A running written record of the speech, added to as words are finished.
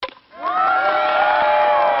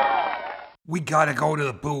We gotta go to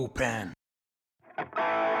the bullpen.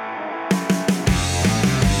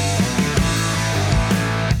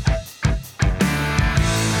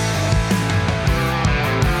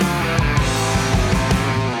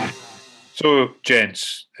 So,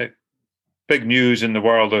 gents, big news in the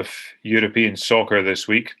world of European soccer this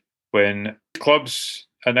week when clubs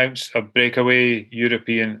announced a breakaway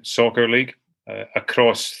European soccer league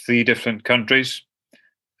across 3 different countries.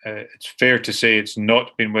 It's fair to say it's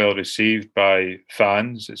not been well received by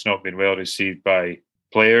fans. It's not been well received by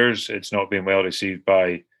players. It's not been well received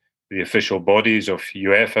by the official bodies of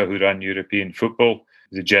UEFA who run European football,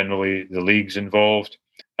 the leagues involved.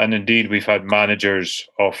 And indeed, we've had managers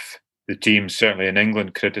of the teams, certainly in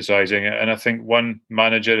England, criticising it. And I think one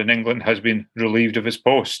manager in England has been relieved of his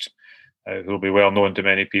post, who will be well known to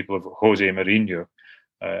many people, of Jose Mourinho.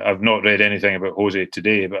 I've not read anything about Jose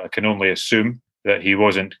today, but I can only assume that he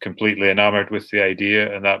wasn't completely enamoured with the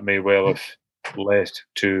idea, and that may well have led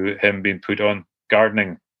to him being put on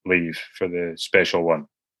gardening leave for the special one.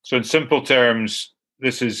 So in simple terms,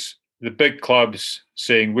 this is the big clubs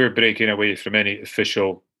saying we're breaking away from any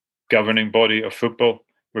official governing body of football.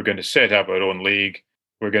 We're going to set up our own league.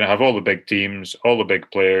 We're going to have all the big teams, all the big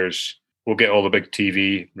players. We'll get all the big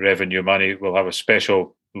TV revenue money. We'll have a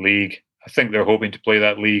special league. I think they're hoping to play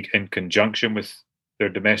that league in conjunction with their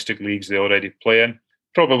domestic leagues they already play in,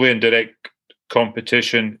 probably in direct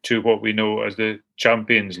competition to what we know as the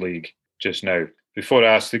Champions League just now. Before I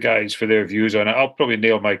ask the guys for their views on it, I'll probably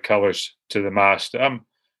nail my colours to the mast. I'm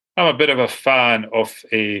a bit of a fan of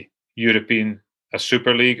a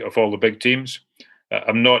Super League of all the big teams.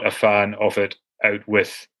 I'm not a fan of it out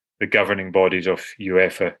with the governing bodies of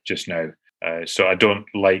UEFA just now. So I don't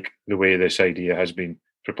like the way this idea has been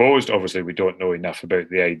proposed. Obviously, we don't know enough about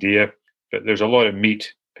the idea, but there's a lot of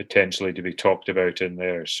meat potentially to be talked about in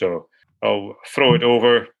there. So I'll throw it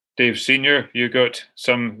over. Dave Senior, you got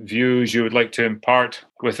some views you would like to impart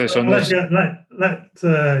with us on this? Let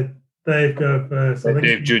Dave go first. Let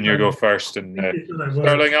Dave Junior go first. And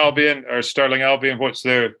Sterling Albion, what's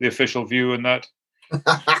the official view on that?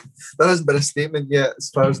 There hasn't been a statement yet, as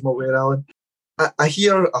far as I'm aware, Alan. I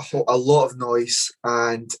hear a lot of noise,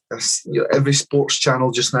 and every sports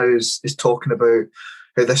channel just now is talking about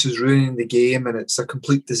how this is ruining the game and it's a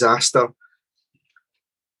complete disaster.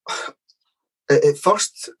 At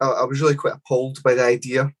first, I was really quite appalled by the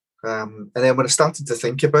idea. And then when I started to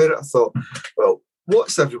think about it, I thought, well,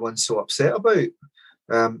 what's everyone so upset about?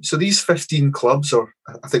 So these 15 clubs, or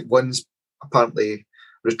I think one's apparently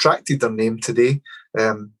retracted their name today,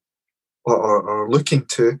 or looking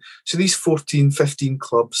to. So these 14, 15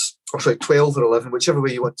 clubs, or sorry, 12 or 11, whichever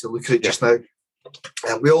way you want to look at it just now,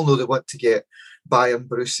 we all know they want to get Bayern,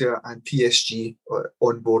 Borussia and PSG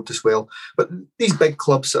on board as well. But these big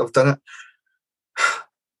clubs that have done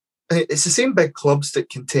it, it's the same big clubs that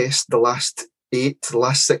contest the last 8, the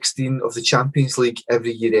last 16 of the Champions League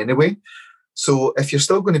every year anyway. So if you're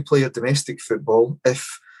still going to play your domestic football,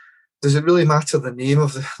 does it really matter the name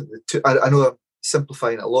of the two? I know I'm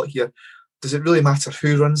simplifying it a lot here. Does it really matter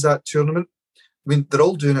who runs that tournament? I mean, they're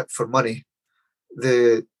all doing it for money.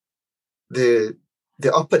 The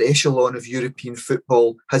upper echelon of European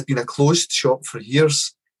football has been a closed shop for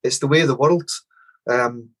years. It's the way of the world.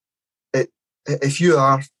 If you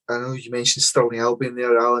are, I know you mentioned Stirling Albion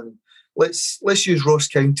there, Alan. Let's use Ross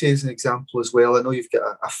County as an example as well. I know you've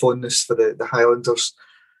got a fondness for the Highlanders.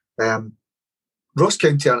 Ross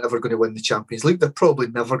County aren't ever going to win the Champions League. They're probably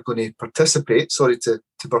never going to participate. Sorry to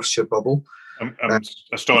burst your bubble. I'm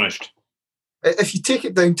astonished. If you take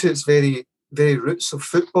it down to its very, very roots of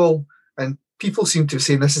football, and people seem to be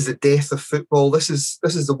saying this is the death of football, this is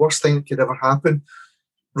the worst thing that could ever happen.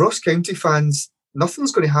 Ross County fans,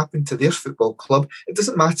 nothing's going to happen to their football club. It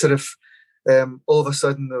doesn't matter if all of a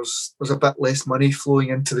sudden there's a bit less money flowing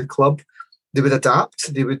into the club. They would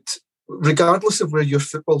adapt. They would, regardless of where your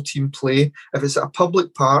football team play, if it's at a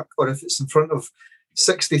public park or if it's in front of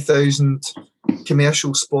 60,000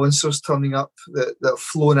 commercial sponsors turning up that have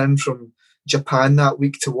flown in from Japan that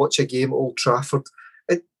week to watch a game at Old Trafford,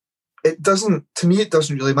 it doesn't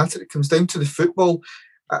really matter. It comes down to the football.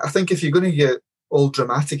 I think if you're going to get all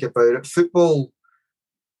dramatic about it, football,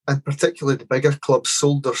 and particularly the bigger clubs,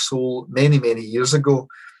 sold their soul many, many years ago.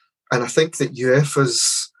 And I think that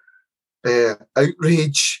UEFA's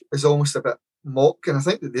outrage is almost a bit mock, and I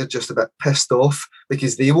think that they're just a bit pissed off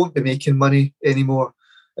because they won't be making money anymore.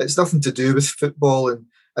 It's nothing to do with football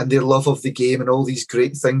and their love of the game and all these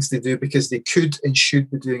great things they do, because they could and should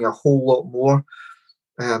be doing a whole lot more.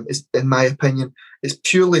 In my opinion, it's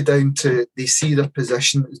purely down to they see their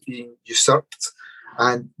position as being usurped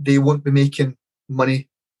and they won't be making money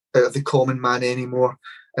out of the common man anymore,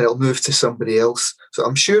 and it'll move to somebody else. So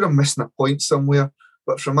I'm sure I'm missing a point somewhere.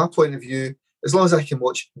 But from my point of view, as long as I can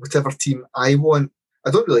watch whatever team I want,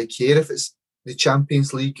 I don't really care if it's the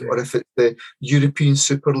Champions League or if it's the European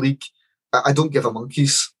Super League. I don't give a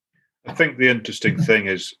monkeys. I think the interesting thing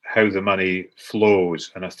is how the money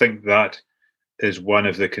flows. And I think that is one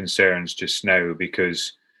of the concerns just now,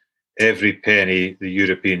 because every penny the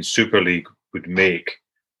European Super League would make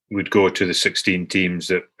would go to the 16 teams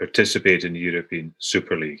that participate in the European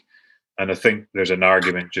Super League. And I think there's an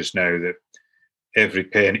argument just now that every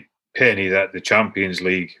penny that the Champions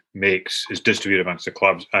League makes is distributed amongst the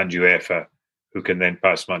clubs and UEFA, who can then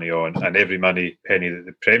pass money on. And every penny that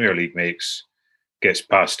the Premier League makes gets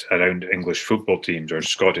passed around English football teams or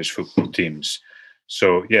Scottish football teams.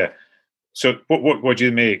 So, yeah. So what do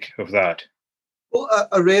you make of that? Well,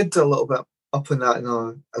 I read a little bit up on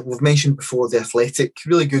that. We've mentioned before The Athletic,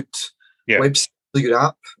 really good website, really good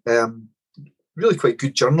app, really quite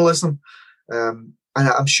good journalism. And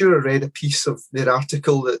I'm sure I read a piece of their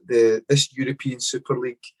article that this European Super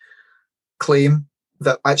League claim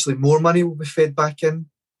that actually more money will be fed back in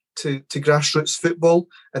to grassroots football,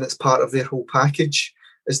 and it's part of their whole package,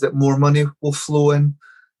 is that more money will flow in.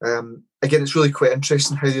 Again, it's really quite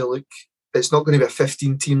interesting how they look. It's not going to be a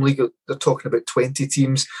 15-team league. They're talking about 20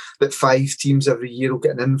 teams, that 5 teams every year will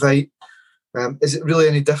get an invite. Is it really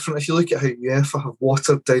any different? If you look at how UEFA have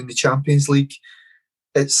watered down the Champions League,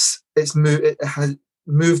 it has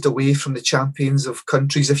moved away from the champions of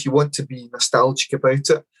countries, if you want to be nostalgic about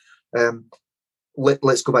it.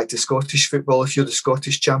 Let's go back to Scottish football. If you're the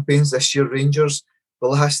Scottish champions this year, Rangers, the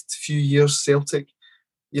last few years, Celtic,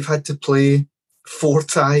 you've had to play 4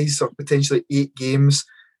 ties or potentially 8 games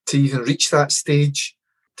to even reach that stage.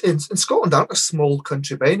 And Scotland aren't a small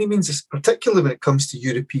country by any means, particularly when it comes to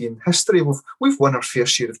European history. We've won our fair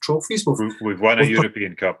share of trophies. We've won a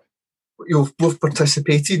European Cup. We've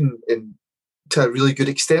participated in to a really good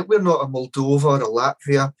extent. We're not a Moldova or a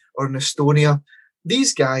Latvia or an Estonia.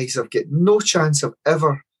 These guys have got no chance of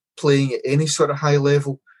ever playing at any sort of high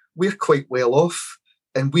level. We're quite well off,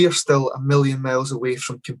 and we are still a million miles away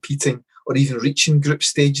from competing or even reaching group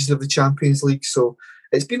stages of the Champions League. So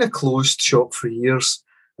it's been a closed shop for years.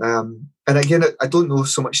 And again, I don't know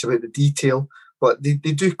so much about the detail, but they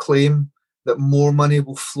do claim that more money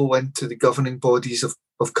will flow into the governing bodies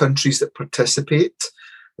of countries that participate.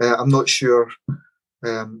 I'm not sure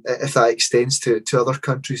if that extends to other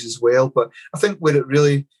countries as well. But I think where it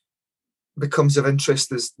really becomes of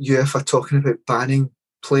interest is UEFA talking about banning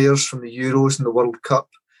players from the Euros and the World Cup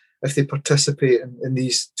if they participate in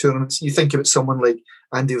these tournaments. You think about someone like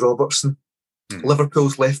Andy Robertson,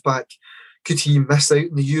 Liverpool's left back. Could he miss out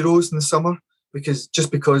in the Euros in the summer? Because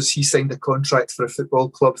he signed a contract for a football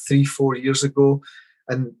club 3-4 years ago,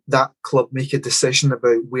 and that club make a decision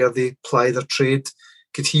about where they ply their trade,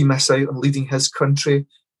 could he miss out on leading his country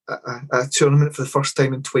a tournament for the first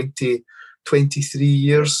time in 23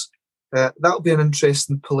 years? That'll be an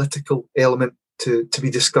interesting political element to be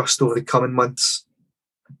discussed over the coming months.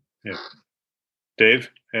 Yeah. Dave,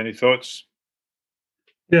 any thoughts?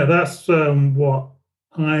 Yeah, that's what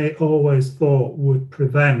I always thought would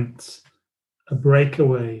prevent a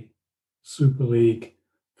breakaway Super League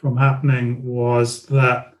from happening, was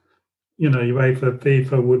that, UEFA,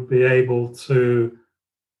 FIFA would be able to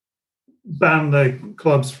ban the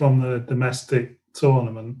clubs from the domestic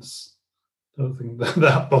tournaments. I don't think they're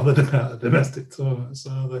that bothered about the domestic tournaments,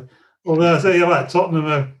 are they? Although I say, Tottenham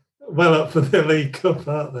are well up for the League Cup,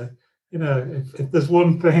 aren't they? If there's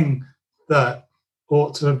one thing that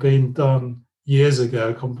ought to have been done years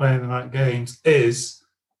ago, complaining about games, it's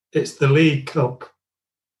the League Cup.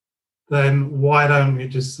 Then why don't we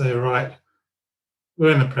just say, right,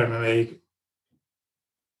 we're in the Premier League,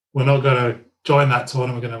 we're not going to join that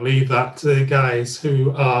tournament, we're going to leave that to the guys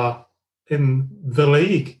who are in the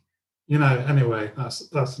league. Anyway,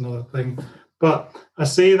 that's another thing. But I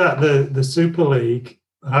see that the Super League,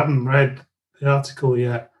 I haven't read the article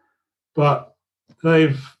yet, but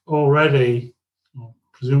they've already,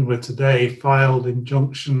 presumably today, filed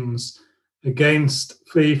injunctions against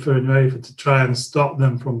FIFA and UEFA to try and stop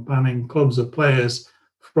them from banning clubs or players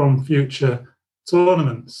from future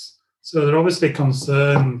tournaments. So they're obviously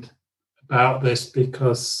concerned about this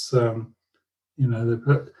because,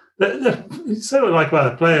 it's sort of like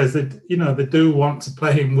about the players that, they do want to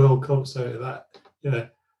play in World Cup, so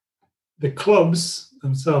that, the clubs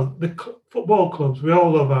themselves, football clubs, we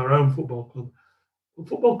all love our own football club. But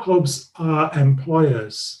football clubs are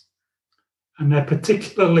employers, and they're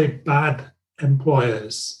particularly bad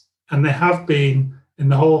employers, and they have been in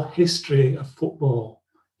the whole history of football.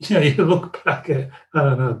 you look back at, I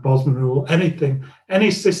don't know, Bosman rule, anything,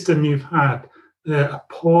 any system you've had, they're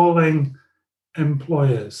appalling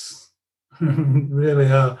employers,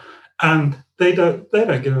 really are, and they don't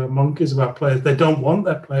give a monkeys about players. They don't want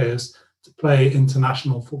their players to play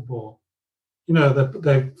international football.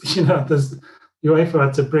 There's UEFA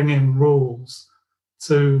had to bring in rules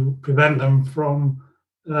to prevent them from,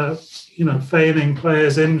 feigning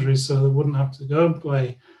players' injuries so they wouldn't have to go and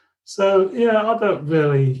play. So I don't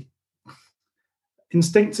really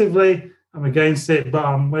instinctively, I'm against it, but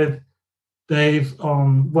I'm with Dave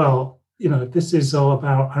on, this is all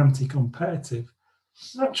about anti-competitive.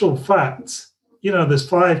 In actual fact, there's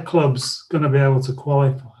 5 clubs going to be able to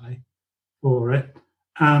qualify for it,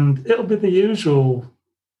 and it'll be the usual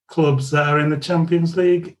clubs that are in the Champions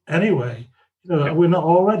League anyway. We're not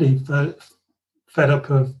already fed up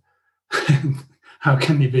of how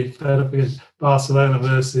can you be fed up against Barcelona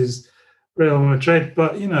versus Real Madrid?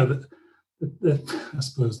 But I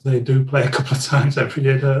suppose they do play a couple of times every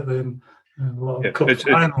year, don't they? And a lot of cup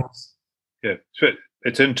finals.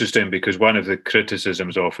 It's interesting because one of the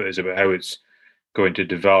criticisms of it is about how it's going to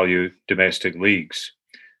devalue domestic leagues,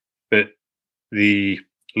 but the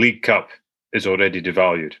League Cup is already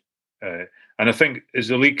devalued, and I think is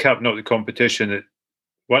the League Cup not the competition that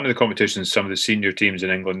one of the competitions some of the senior teams in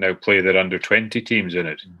England now play? They're under 20 teams in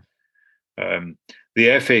it.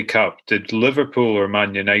 The FA Cup, did Liverpool or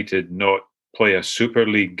Man United not play a Super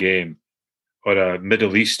League game or a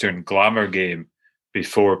Middle Eastern glamour game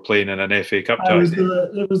before playing in an FA Cup tie?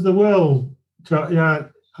 It was the World. Yeah,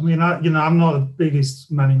 I mean, I'm not the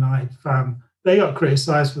biggest Man United fan. They got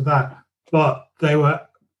criticised for that, but they were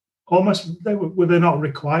were they not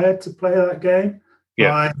required to play that game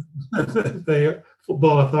by the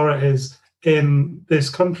football authorities in this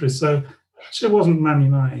country? So it wasn't Man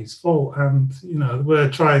United's fault, and we're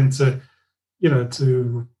trying to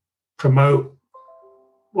to promote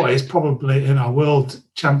what is probably in our World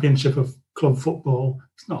Championship of club football.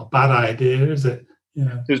 It's not a bad idea, is it?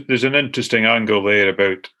 There's an interesting angle there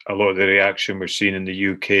about a lot of the reaction we're seeing in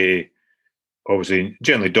the UK, obviously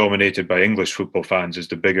generally dominated by English football fans as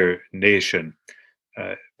the bigger nation.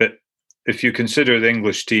 But if you consider the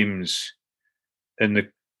English teams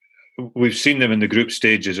we've seen them in the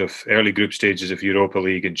early group stages of Europa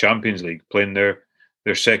League and Champions League playing their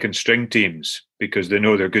second string teams because they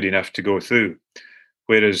know they're good enough to go through.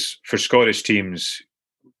 Whereas for Scottish teams,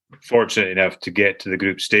 fortunate enough to get to the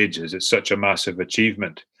group stages, it's such a massive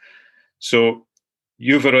achievement. So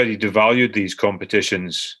you've already devalued these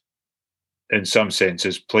competitions in some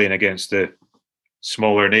senses, playing against the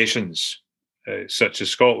smaller nations, such as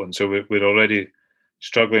Scotland. So we're already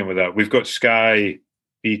struggling with that. We've got Sky,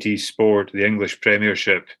 BT Sport, the English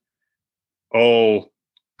Premiership, all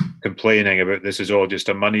complaining about this is all just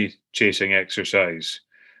a money-chasing exercise.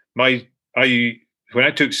 When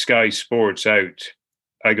I took Sky Sports out,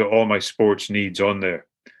 I got all my sports needs on there.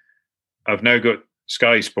 I've now got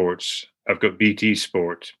Sky Sports, I've got BT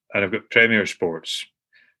Sport, and I've got Premier Sports.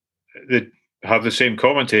 They have the same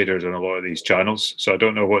commentators on a lot of these channels, so I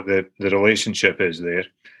don't know what the relationship is there.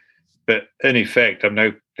 But in effect, I'm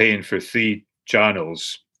now paying for 3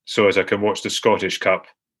 channels so as I can watch the Scottish Cup,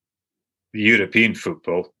 the European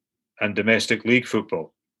football, and domestic league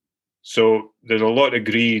football. So there's a lot of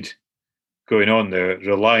greed going on there,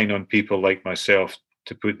 relying on people like myself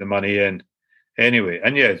to put the money in anyway.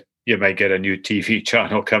 And you might get a new TV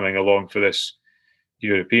channel coming along for this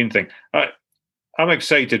European thing. I'm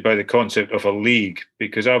excited by the concept of a league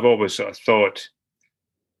because I've always sort of thought,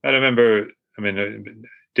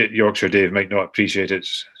 Yorkshire Dave might not appreciate it,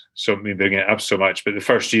 so me bringing it up so much, but the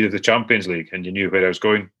first year of the Champions League, and you knew where I was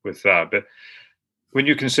going with that. But when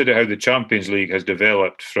you consider how the Champions League has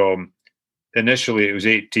developed from initially it was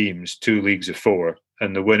 8 teams, 2 leagues of 4,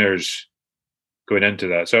 and the winners going into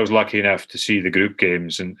that. So I was lucky enough to see the group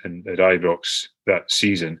games at Ibrox that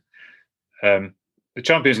season. The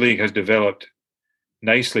Champions League has developed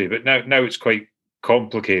nicely, but now it's quite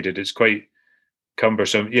complicated. It's quite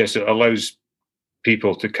cumbersome. Yes, it allows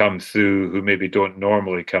people to come through who maybe don't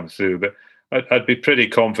normally come through, but I'd be pretty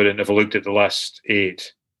confident if I looked at the last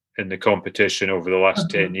 8 in the competition over the last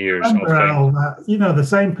 10 years. The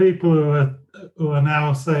same people who are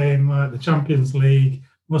now saying the Champions League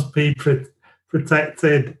must be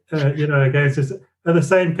protected, against this, are the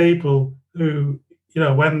same people who,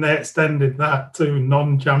 when they extended that to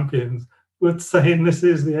non-champions, were saying this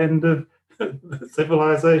is the end of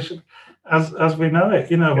civilization as we know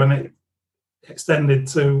it. When it extended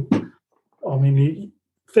to,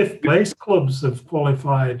 fifth place clubs have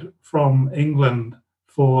qualified from England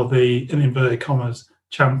for the, in inverted commas,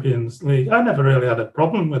 Champions League. I never really had a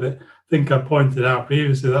problem with it. think I pointed out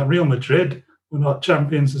previously that Real Madrid were not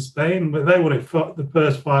champions of Spain, but they won it for the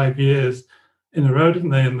first 5 years in a row,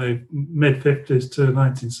 didn't they, in the mid-50s to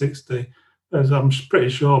 1960. As I'm pretty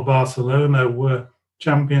sure Barcelona were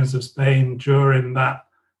champions of Spain during that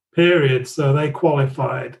period, so they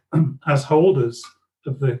qualified as holders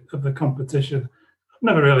of the competition.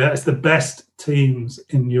 Never really. It's the best teams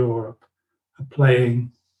in Europe are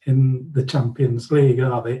playing in the Champions League,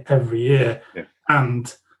 are they, every year? Yeah.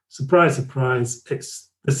 And surprise, surprise, it's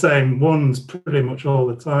the same ones pretty much all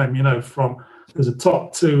the time. There's a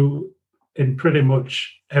top two in pretty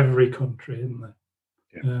much every country, isn't there?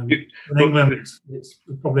 Yeah. In England, it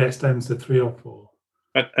probably extends to 3 or 4.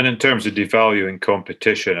 And in terms of devaluing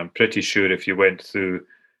competition, I'm pretty sure if you went through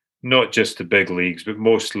not just the big leagues, but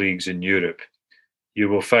most leagues in Europe, you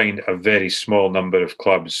will find a very small number of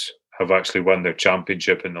clubs have actually won their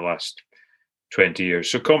championship in the last 20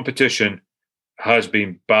 years. So competition has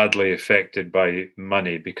been badly affected by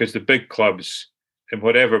money, because the big clubs, in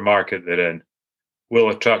whatever market they're in, will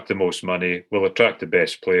attract the most money, will attract the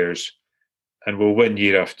best players, and will win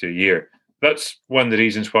year after year. That's one of the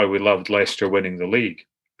reasons why we loved Leicester winning the league.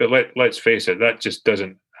 But let's face it,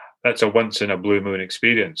 that's a once in a blue moon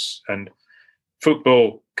experience. And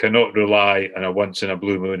football cannot rely on a once in a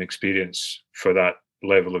blue moon experience for that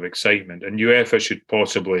level of excitement. And UEFA should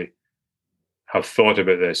possibly have thought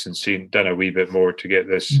about this and done a wee bit more to get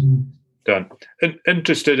this done. And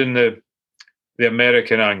interested in the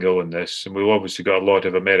American angle in this, and we've obviously got a lot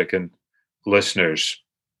of American listeners.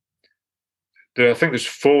 I think there's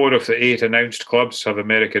 4 of the 8 announced clubs have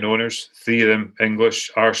American owners. 3 of them English.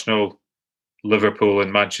 Arsenal, Liverpool,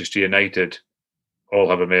 and Manchester United all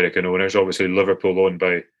have American owners. Obviously, Liverpool owned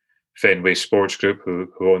by Fenway Sports Group, who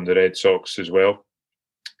own the Red Sox as well.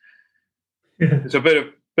 Yeah. It's a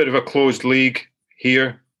bit of a closed league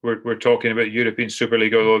here. We're talking about European Super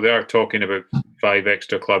League, although they are talking about 5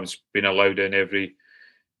 extra clubs being allowed in every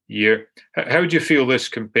year. How do you feel this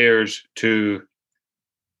compares to?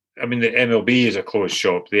 I mean, the MLB is a closed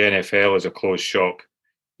shop. The NFL is a closed shop.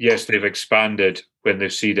 Yes, they've expanded when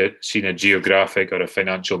they've seen a geographic or a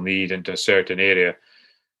financial need into a certain area.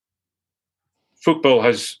 Football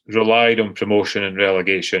has relied on promotion and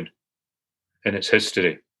relegation in its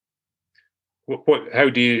history. How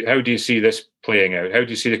do you see this playing out? How do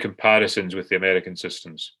you see the comparisons with the American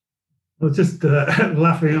systems? I was just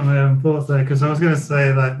laughing at my own thoughts there, because I was going to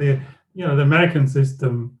say that the American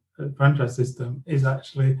system, franchise system, is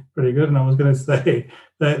actually pretty good, and I was going to say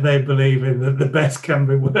that they believe in that the best can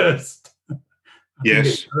be worst.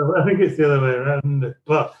 Yes, I think it's the other way around,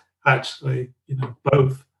 but actually,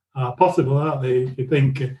 both are possible, aren't they? If you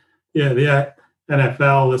think, the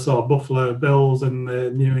NFL, the sort of Buffalo Bills and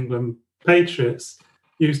the New England Patriots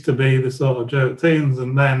used to be the sort of joke teams,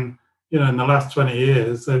 and then in the last 20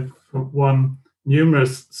 years they've won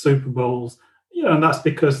numerous Super Bowls, and that's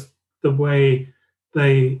because the way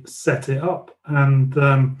they set it up. And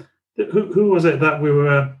who was it that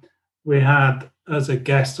we had as a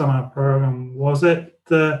guest on our program? Was it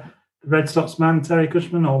the Red Sox man Terry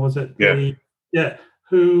Cushman, or was it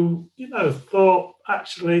who thought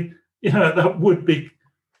actually that would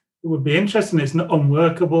be interesting. It's not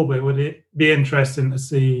unworkable, but would it be interesting to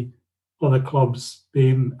see other clubs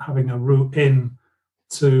having a route in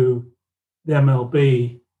to the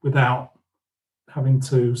MLB without having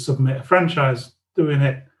to submit a franchise, doing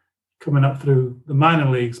it coming up through the minor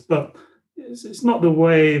leagues? But it's not the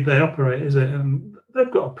way they operate, is it? And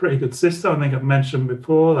they've got a pretty good system. I think I've mentioned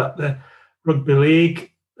before that the rugby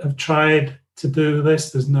league have tried to do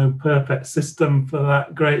this. There's no perfect system for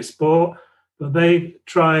that great sport, but they've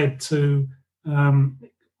tried to.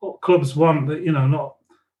 What clubs want that, not.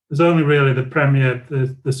 There's only really the Premier,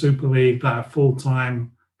 the Super League that are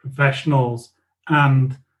full-time professionals,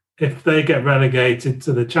 and if they get relegated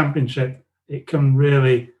to the Championship, it can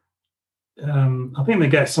really. I think they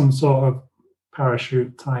get some sort of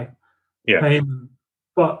parachute type payment,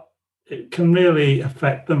 but it can really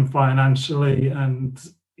affect them financially and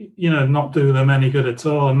not do them any good at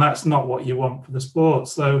all, and that's not what you want for the sport.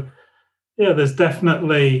 So there's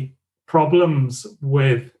definitely problems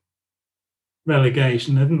with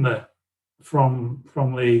relegation, isn't there, from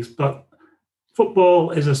leagues, but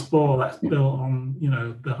football is a sport that's built on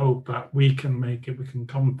the hope that we can make it, we can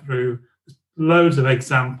come through. There's loads of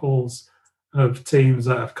examples of teams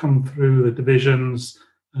that have come through the divisions.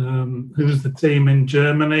 Who's the team in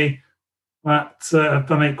Germany that have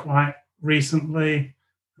done it quite recently?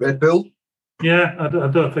 Red Bull. Yeah, I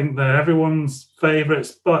don't think they're everyone's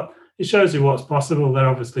favourites, but it shows you what's possible. They're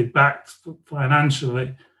obviously backed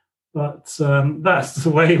financially, but that's the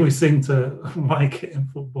way we seem to like it in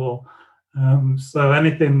football. So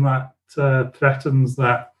anything that threatens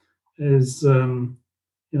that is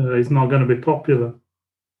not going to be popular.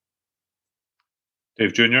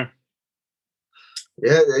 Dave Jr.?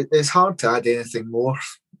 Yeah, it's hard to add anything more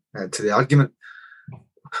to the argument.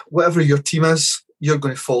 Whatever your team is, you're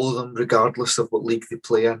going to follow them regardless of what league they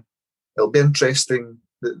play in. It'll be interesting.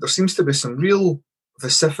 There seems to be some real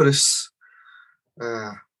vociferous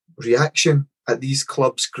reaction at these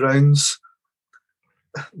clubs' grounds.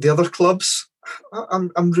 The other clubs,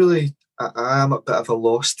 I'm a bit of a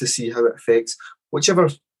loss to see how it affects whichever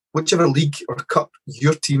league or cup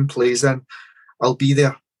your team plays in. I'll be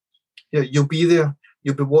there. Yeah, you'll be there.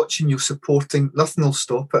 You'll be watching. You're supporting. Nothing will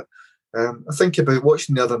stop it. I think about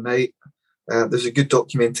watching the other night. There's a good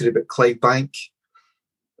documentary about Clydebank.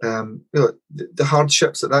 The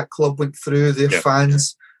hardships that club went through. Their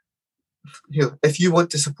fans. If you want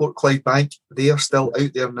to support Clydebank, they are still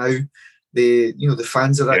out there now. The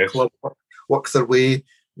fans of that club work their way.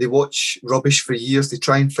 They watch rubbish for years. They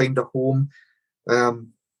try and find a home.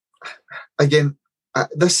 Again,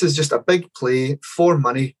 this is just a big play for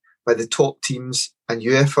money by the top teams and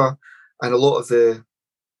UEFA, and a lot of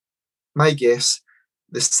my guess,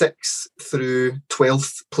 the 6th through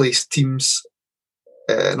 12th place teams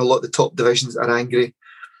in a lot of the top divisions are angry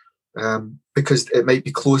because it might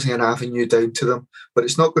be closing an avenue down to them, but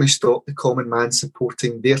it's not going to stop the common man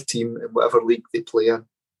supporting their team in whatever league they play in.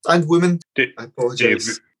 And women, I apologise.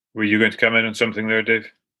 Dave, were you going to come in on something there, Dave?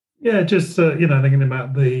 Yeah, just thinking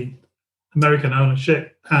about the American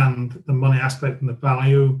ownership and the money aspect and the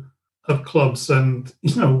value of clubs, and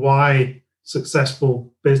why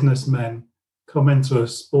successful businessmen come into a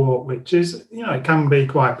sport which is, it can be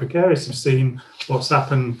quite precarious. You've seen what's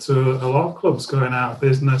happened to a lot of clubs going out of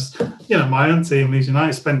business. My own team, Leeds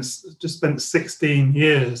United, spent 16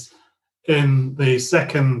 years in the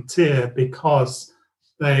second tier because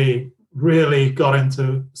they really got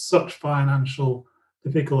into such financial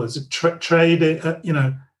difficulties. Trade,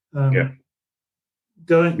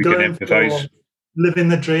 going for living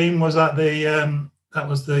the dream was that that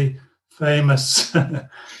was the famous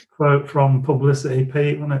quote from Publicity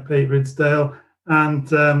Pete, wasn't it, Pete Ridsdale? And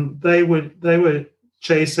they were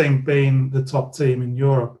chasing being the top team in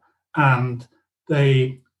Europe, and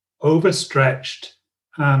they overstretched,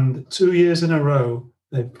 and 2 years in a row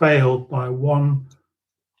they failed by one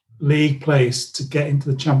league place to get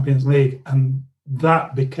into the Champions League, and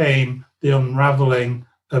that became the unraveling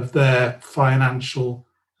of their financial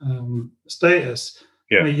status.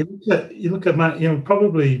 Yeah. You look at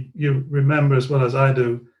probably you remember as well as I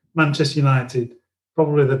do, Manchester United,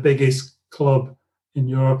 probably the biggest club in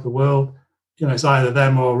Europe, the world. It's either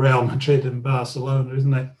them or Real Madrid and Barcelona,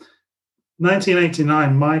 isn't it?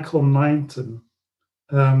 1989, Michael Knighton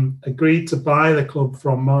agreed to buy the club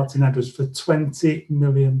from Martin Edwards for £20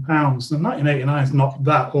 million. Now, 1989 is not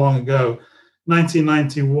that long ago.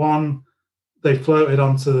 1991, they floated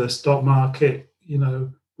onto the stock market,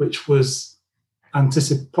 which was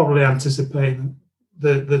probably anticipating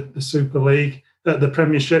the Super League, the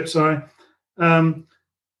Premiership, sorry.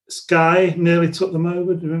 Sky nearly took them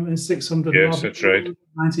over. Do you remember in 600? Yes, that's right.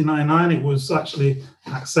 1999, it was actually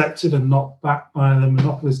accepted and not backed by the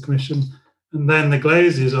Monopolies Commission. And then the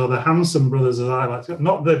Glazers, or the Hanson brothers, as I like to,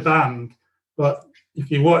 not the band, but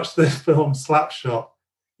if you watch the film Slapshot,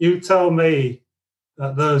 you tell me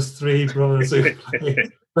that those three brothers who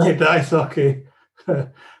played ice hockey,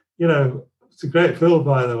 it's a great film,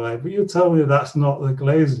 by the way, but you tell me that's not the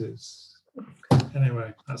Glazers.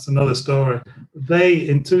 Anyway, that's another story.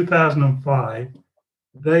 In 2005,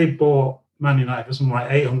 they bought Man United for something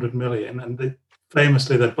like 800 million, and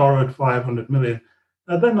famously they borrowed 500 million.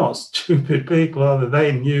 Now, they're not stupid people, are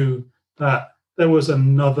they? They knew that there was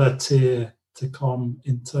another tier to come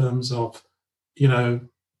in terms of,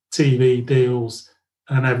 TV deals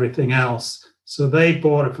and everything else. So they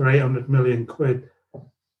bought it for 800 million quid.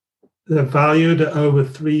 They're valued at over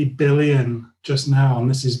 3 billion just now, and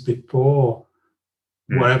this is before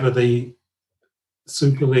whatever the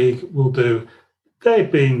Super League will do.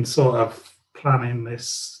 They've been sort of planning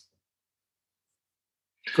this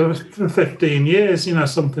for 15 years,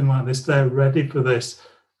 something like this. They're ready for this.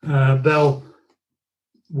 If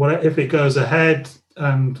it goes ahead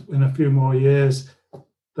and in a few more years,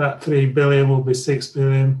 that 3 billion will be 6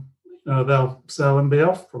 billion. They'll sell and be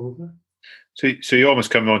off probably. So you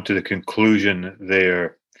almost come on to the conclusion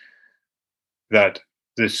there that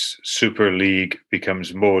this Super League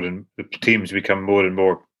becomes the teams become more and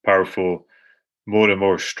more powerful, more and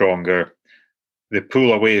more stronger. They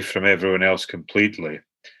pull away from everyone else completely.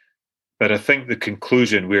 But I think the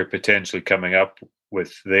conclusion we're potentially coming up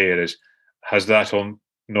with there is, has that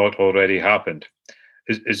not already happened?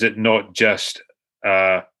 Is it not just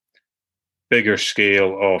bigger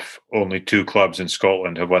scale of only 2 clubs in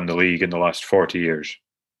Scotland have won the league in the last 40 years?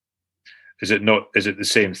 Is it not? Is it the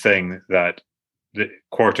same thing that the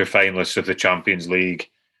quarter-finalists of the Champions League,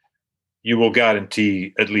 you will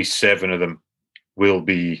guarantee at least 7 of them will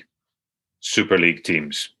be Super League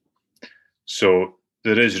teams? So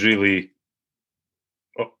there is really,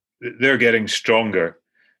 they're getting stronger,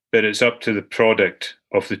 but it's up to the product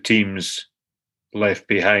of the teams left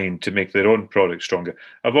behind to make their own product stronger.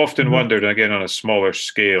 I've often wondered, again on a smaller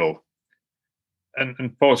scale,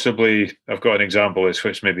 and possibly I've got an example of this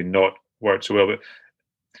which maybe not worked so well, but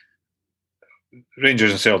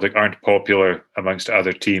Rangers and Celtic aren't popular amongst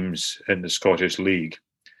other teams in the Scottish League.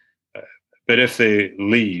 But if they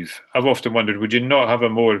leave, I've often wondered, would you not have a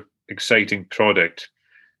more exciting product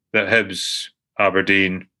that Hibs,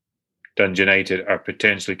 Aberdeen, Dundee United are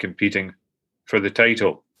potentially competing for the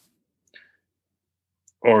title?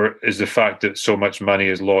 Or is the fact that so much money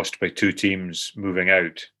is lost by 2 teams moving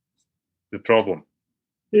out the problem?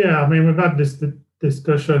 Yeah, I mean, we've had this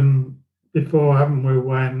discussion before, haven't we,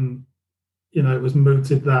 when, it was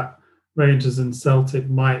mooted that Rangers and Celtic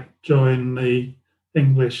might join the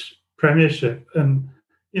English Premiership. And,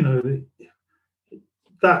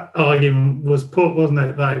 that argument was put, wasn't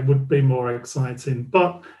it, that it would be more exciting.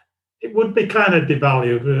 But it would be kind of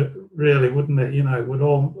devalued, really, wouldn't it? It would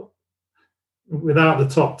all, without the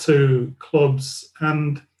top 2 clubs.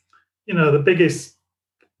 And, the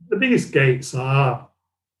biggest gates are,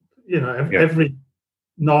 every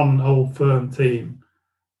non-Old Firm team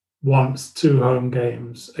wants 2 home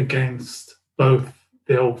games against both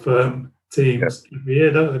the Old Firm teams every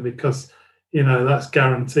year, don't they? Because, that's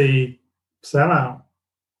guaranteed sellout.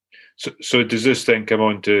 So does this then come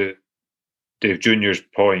on to Dave Jr.'s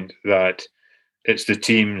point that it's the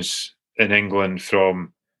teams in England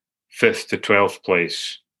from 5th to 12th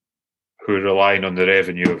place who are relying on the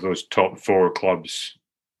revenue of those top 4 clubs,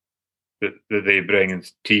 that they bring in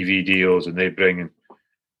TV deals and they bring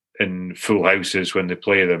in full houses when they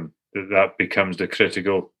play them, that becomes the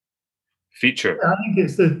critical feature? I think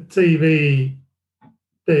it's the TV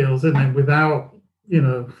deals, isn't it? Without,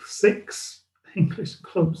 6 English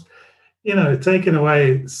clubs, taking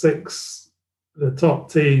away 6, the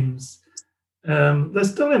top teams,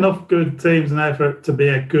 there's still enough good teams in there for it to be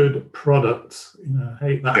a good product. I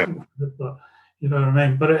hate that, but you know what I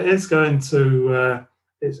mean. But it is going to,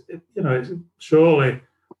 it's surely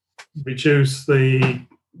reduce the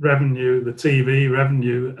revenue, the TV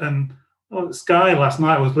revenue. And Sky last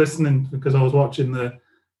night, I was listening because I was watching the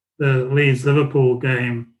Leeds Liverpool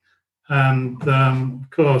game, and of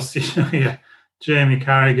course, Jamie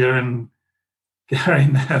Carragher and Gary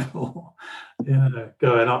Neville,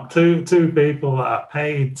 going up. Two people that are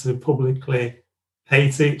paid to publicly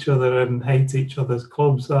hate each other and hate each other's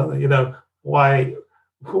clubs. Why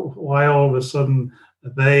all of a sudden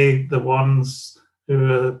are they the ones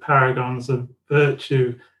who are the paragons of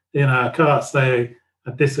virtue? I can't say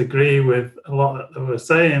I disagree with a lot that they were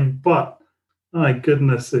saying, but my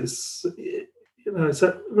goodness,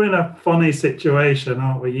 we're in a funny situation,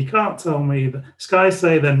 aren't we? You can't tell me that Sky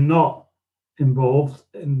say they're not involved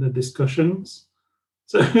in the discussions.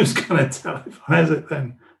 So who's going to tell it? Why is it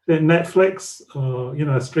then? Is it Netflix or,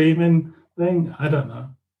 a streaming thing? I don't know.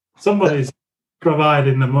 Somebody's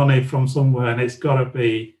providing the money from somewhere, and it's got to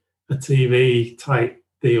be a TV type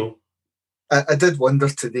deal. I did wonder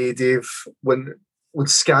today, Dave, when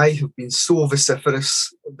Sky have been so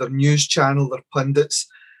vociferous, their news channel, their pundits,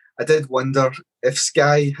 I did wonder if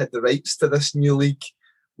Sky had the rights to this new league,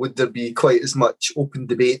 would there be quite as much open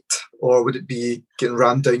debate, or would it be getting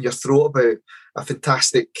rammed down your throat about a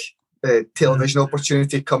fantastic television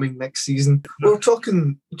opportunity coming next season? We're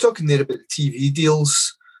talking there about the TV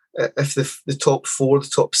deals, if the top 4, the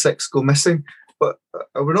top 6 go missing, but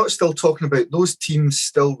we're not still talking about those teams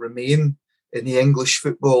still remain in the English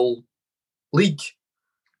Football League.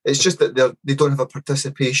 It's just that they don't have a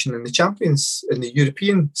participation in the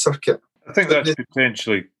European circuit. I think that's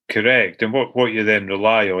potentially correct. And what you then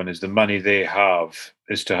rely on is the money they have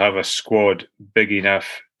is to have a squad big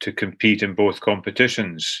enough to compete in both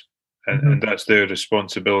competitions. And that's their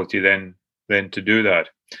responsibility then to do that.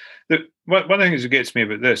 One thing that gets me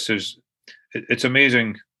about this is it's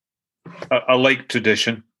amazing. I like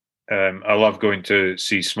tradition. I love going to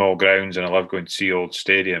see small grounds and I love going to see old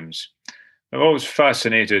stadiums. I'm always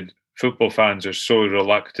fascinated. Football fans are so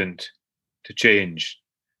reluctant to change.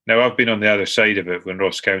 Now, I've been on the other side of it when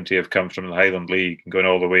Ross County have come from the Highland League and gone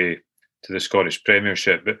all the way to the Scottish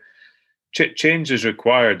Premiership. But change is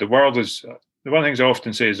required. The one of the things I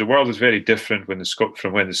often say is the world is very different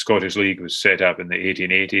from when the Scottish League was set up in the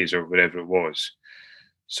 1880s or whatever it was.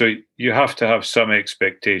 So you have to have some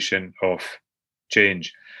expectation of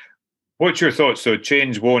change. What's your thoughts, though?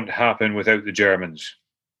 Change won't happen without the Germans.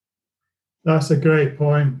 That's a great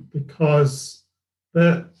point, because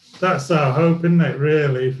that's our hope, isn't it,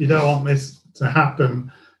 really? If you don't want this to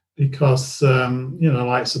happen, because, like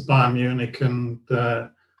Bayern Munich and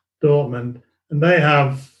Dortmund, and they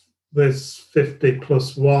have this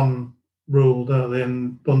 50+1 rule, don't they,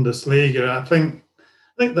 in Bundesliga. I think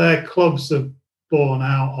their clubs have born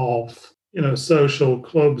out of, social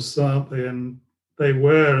clubs, aren't they? And they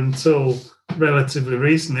were, until relatively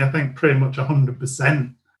recently, I think pretty much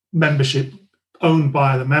 100% membership owned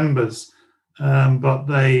by the members. But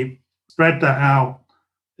they spread that out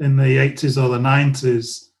in the 80s or the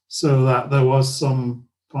 90s so that there was some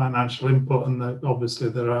financial input, and that obviously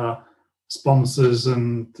there are sponsors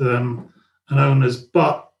and owners.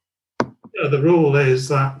 But the rule is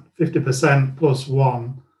that 50% plus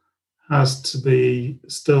one has to be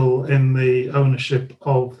still in the ownership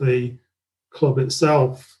of the club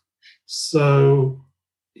itself. So,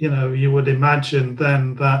 you would imagine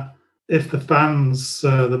then that if the fans,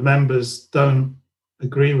 the members, don't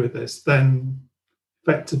agree with this, then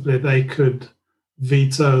effectively they could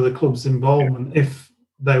veto the club's involvement if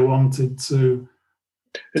they wanted to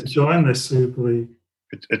join this Super League.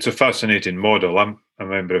 It's a fascinating model. I'm a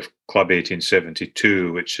member of Club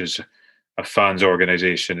 1872, which is a fans'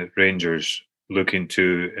 organisation at Rangers looking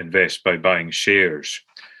to invest by buying shares.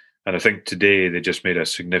 And I think today they just made a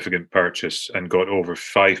significant purchase and got over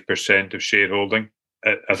 5% of shareholding.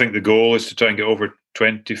 I think the goal is to try and get over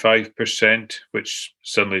 25%, which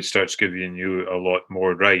suddenly starts giving you a lot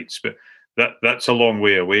more rights. But that's a long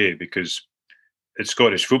way away, because in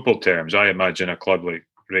Scottish football terms, I imagine a club like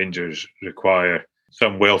Rangers require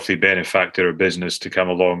some wealthy benefactor or business to come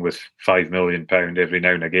along with £5 million every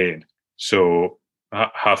now and again. So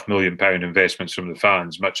 £500,000 investments from the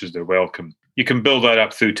fans, much as they're welcome. You can build that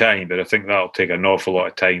up through time, but I think that'll take an awful lot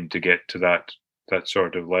of time to get to that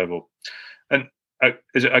sort of level. And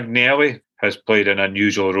is it Agnelli has played an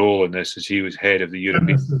unusual role in this, as he was head of the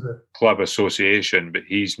European Club Association, but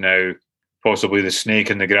he's now possibly the snake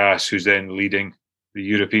in the grass who's then leading the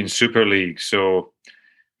European Super League. So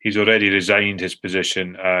he's already resigned his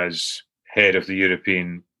position as head of the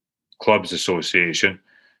European Clubs Association.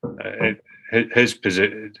 His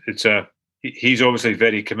position, he's obviously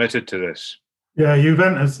very committed to this. Yeah,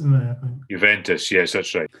 Juventus, isn't it, I think? Juventus, yes,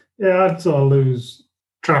 that's right. Yeah, I'd sort of lose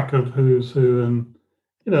track of who's who, and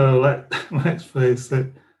let's face it,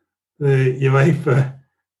 the UEFA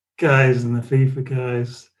guys and the FIFA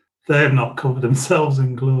guys, they've not covered themselves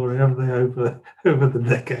in glory, have they, over the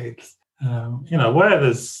decades? Where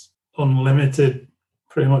there's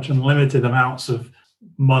pretty much unlimited amounts of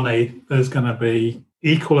money, there's going to be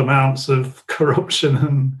equal amounts of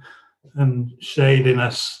corruption and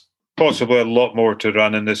shadiness. Possibly a lot more to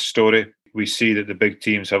run in this story. We see that the big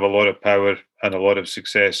teams have a lot of power and a lot of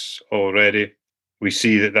success already. We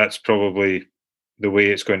see that that's probably the way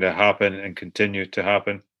it's going to happen and continue to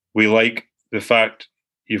happen. We like the fact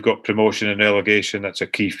you've got promotion and relegation. That's a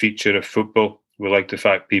key feature of football. We like the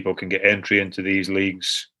fact people can get entry into these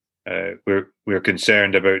leagues. We're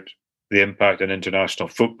concerned about the impact on international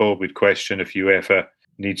football. We'd question if UEFA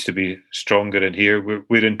needs to be stronger in here.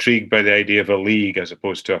 We're intrigued by the idea of a league as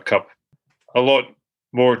opposed to a cup. A lot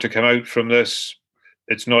more to come out from this.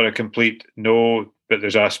 It's not a complete no, but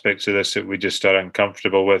there's aspects of this that we just are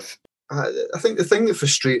uncomfortable with. I think the thing that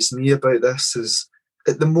frustrates me about this is,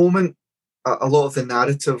 at the moment, a lot of the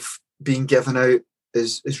narrative being given out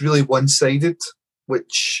is really one-sided,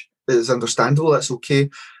 which is understandable, that's okay.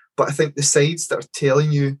 But I think the sides that are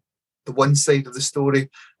telling you the one side of the story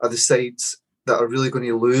are the sides that are really going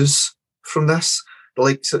to lose from this.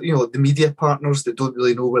 The media partners that don't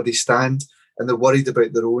really know where they stand, and they're worried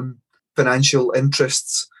about their own financial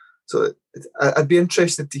interests. So I'd be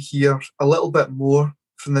interested to hear a little bit more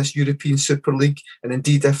from this European Super League, and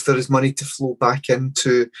indeed if there is money to flow back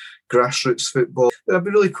into grassroots football, then I'd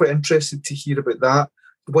be really quite interested to hear about that.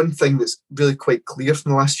 One thing that's really quite clear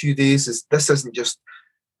from the last few days is this isn't just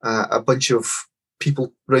a bunch of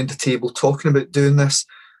people round the table talking about doing this.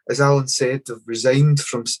 As Alan said, they've resigned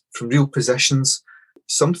from real positions.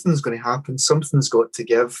 Something's going to happen. Something's got to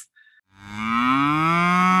give.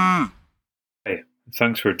 Hey,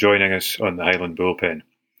 thanks for joining us on the Highland Bullpen.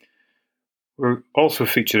 We're also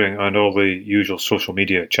featuring on all the usual social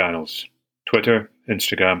media channels: Twitter,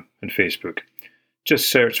 Instagram, and Facebook.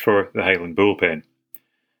 Just search for the Highland Bullpen.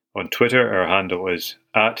 On Twitter, our handle is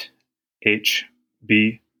at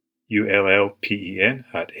HBULLPEN,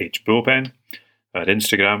 at HBullpen. At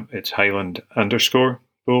Instagram, it's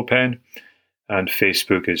Highland_Bullpen. And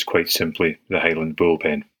Facebook is quite simply the Highland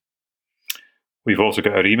Bullpen. We've also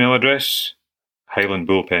got our email address,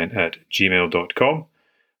 highlandbullpen@gmail.com.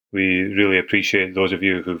 We really appreciate those of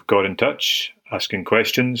you who've got in touch, asking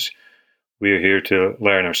questions. We're here to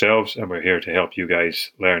learn ourselves, and we're here to help you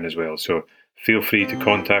guys learn as well. So feel free to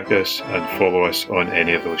contact us and follow us on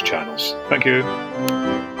any of those channels. Thank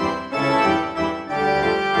you.